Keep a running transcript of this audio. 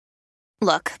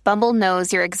Look, Bumble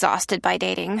knows you're exhausted by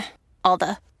dating. All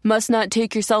the, must not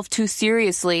take yourself too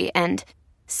seriously, and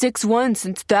 6'1"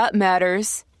 since that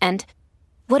matters. And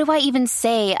what do I even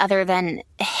say other than,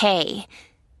 hey?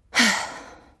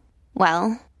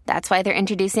 Well, that's why they're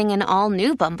introducing an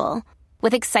all-new Bumble,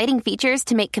 with exciting features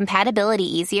to make compatibility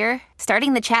easier,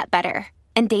 starting the chat better,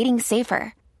 and dating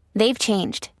safer. They've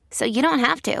changed, so you don't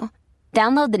have to.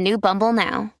 Download the new Bumble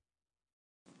now.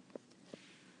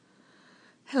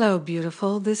 Hello,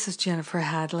 beautiful. This is Jennifer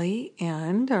Hadley,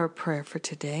 and our prayer for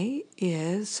today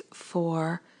is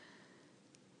for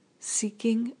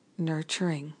seeking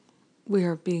nurturing. We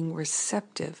are being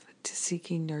receptive to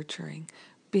seeking nurturing,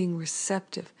 being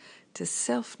receptive to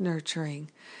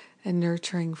self-nurturing and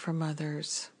nurturing from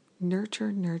others.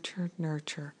 Nurture, nurture,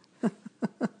 nurture.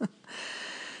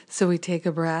 So we take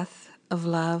a breath of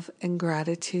love and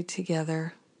gratitude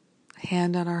together,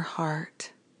 hand on our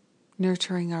heart,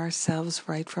 nurturing ourselves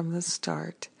right from the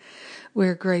start.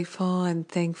 We're grateful and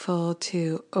thankful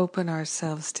to open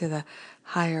ourselves to the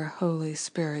higher Holy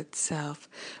Spirit self.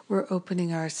 We're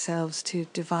opening ourselves to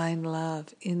divine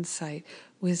love, insight,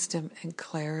 wisdom, and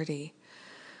clarity.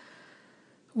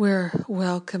 We're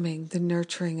welcoming the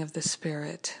nurturing of the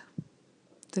Spirit,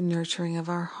 the nurturing of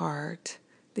our heart,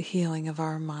 the healing of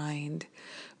our mind.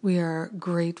 We are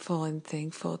grateful and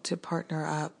thankful to partner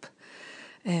up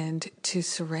and to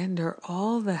surrender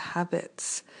all the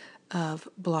habits of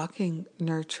blocking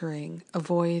nurturing,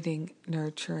 avoiding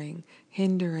nurturing,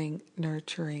 hindering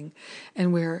nurturing.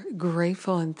 And we're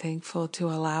grateful and thankful to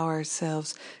allow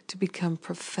ourselves to become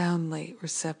profoundly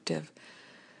receptive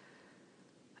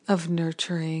of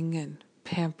nurturing and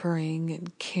pampering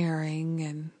and caring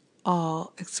and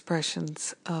all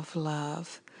expressions of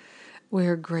love.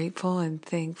 We're grateful and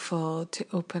thankful to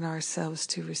open ourselves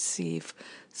to receive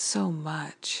so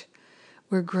much.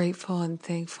 We're grateful and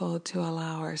thankful to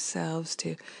allow ourselves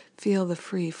to feel the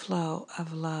free flow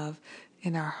of love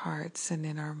in our hearts and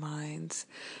in our minds.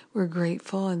 We're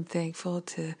grateful and thankful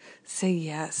to say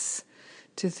yes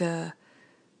to the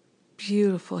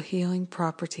beautiful healing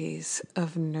properties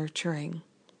of nurturing.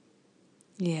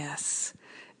 Yes.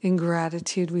 In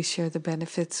gratitude, we share the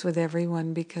benefits with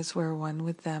everyone because we're one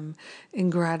with them.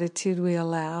 In gratitude, we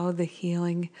allow the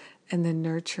healing and the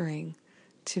nurturing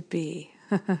to be.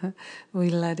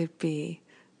 We let it be.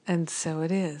 And so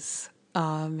it is.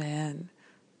 Amen.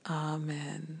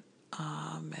 Amen.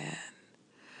 Amen.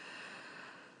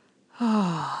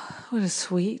 Oh, what a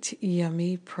sweet,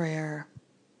 yummy prayer.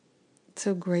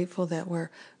 So grateful that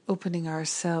we're opening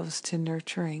ourselves to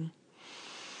nurturing.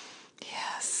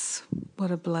 Yes,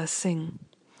 what a blessing.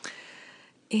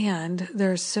 And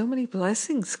there are so many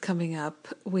blessings coming up.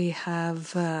 We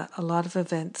have a lot of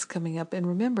events coming up. And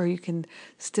remember, you can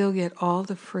still get all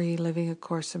the free Living A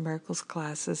Course in Miracles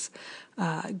classes.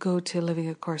 Go to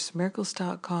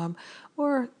livingacourseofmiracles.com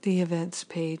or the events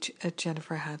page at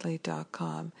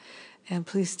jenniferhadley.com. And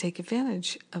please take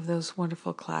advantage of those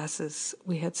wonderful classes.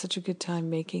 We had such a good time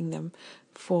making them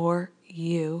for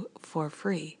you for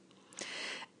free.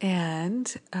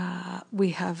 And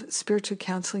we have spiritual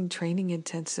counseling training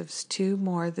intensives, 2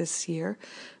 more this year,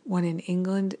 one in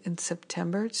England in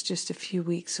September. It's just a few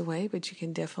weeks away, but you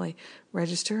can definitely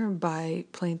register and buy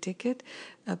plane ticket.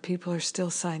 People are still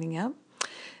signing up.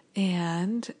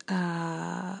 And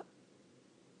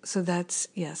so that's,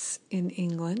 yes, in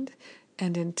England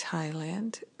and in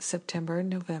Thailand, September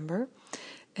and November.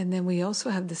 And then we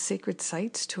also have the Sacred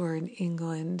Sites Tour in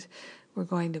England. We're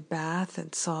going to Bath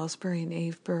and Salisbury and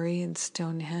Avebury and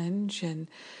Stonehenge and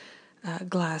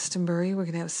Glastonbury. We're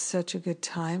going to have such a good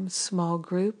time. Small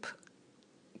group,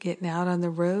 getting out on the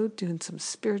road, doing some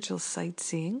spiritual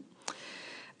sightseeing.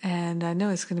 And I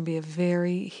know it's going to be a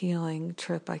very healing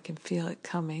trip. I can feel it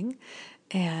coming.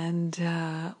 And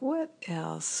what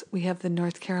else? We have the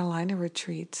North Carolina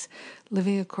retreats,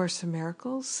 Living A Course in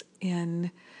Miracles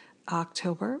in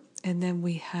October. And then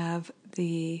we have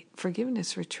the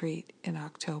Forgiveness Retreat in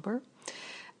October.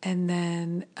 And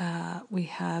then we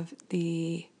have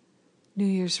the New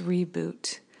Year's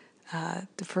Reboot,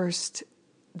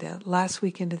 the last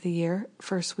weekend of the year,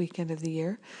 first weekend of the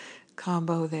year,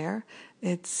 combo there.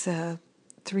 It's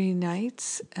 3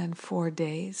 nights and 4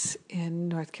 days in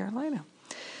North Carolina.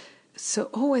 So,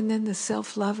 and then the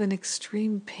self-love and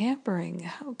extreme pampering.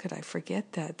 How could I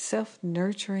forget that?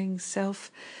 Self-nurturing,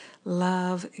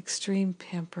 self-love, extreme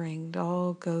pampering, it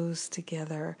all goes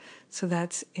together. So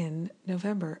that's in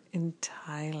November in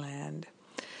Thailand.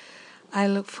 I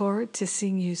look forward to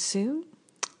seeing you soon,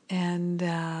 and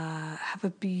have a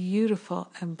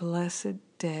beautiful and blessed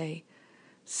day.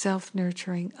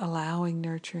 Self-nurturing, allowing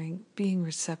nurturing, being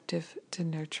receptive to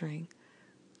nurturing.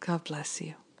 God bless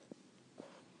you.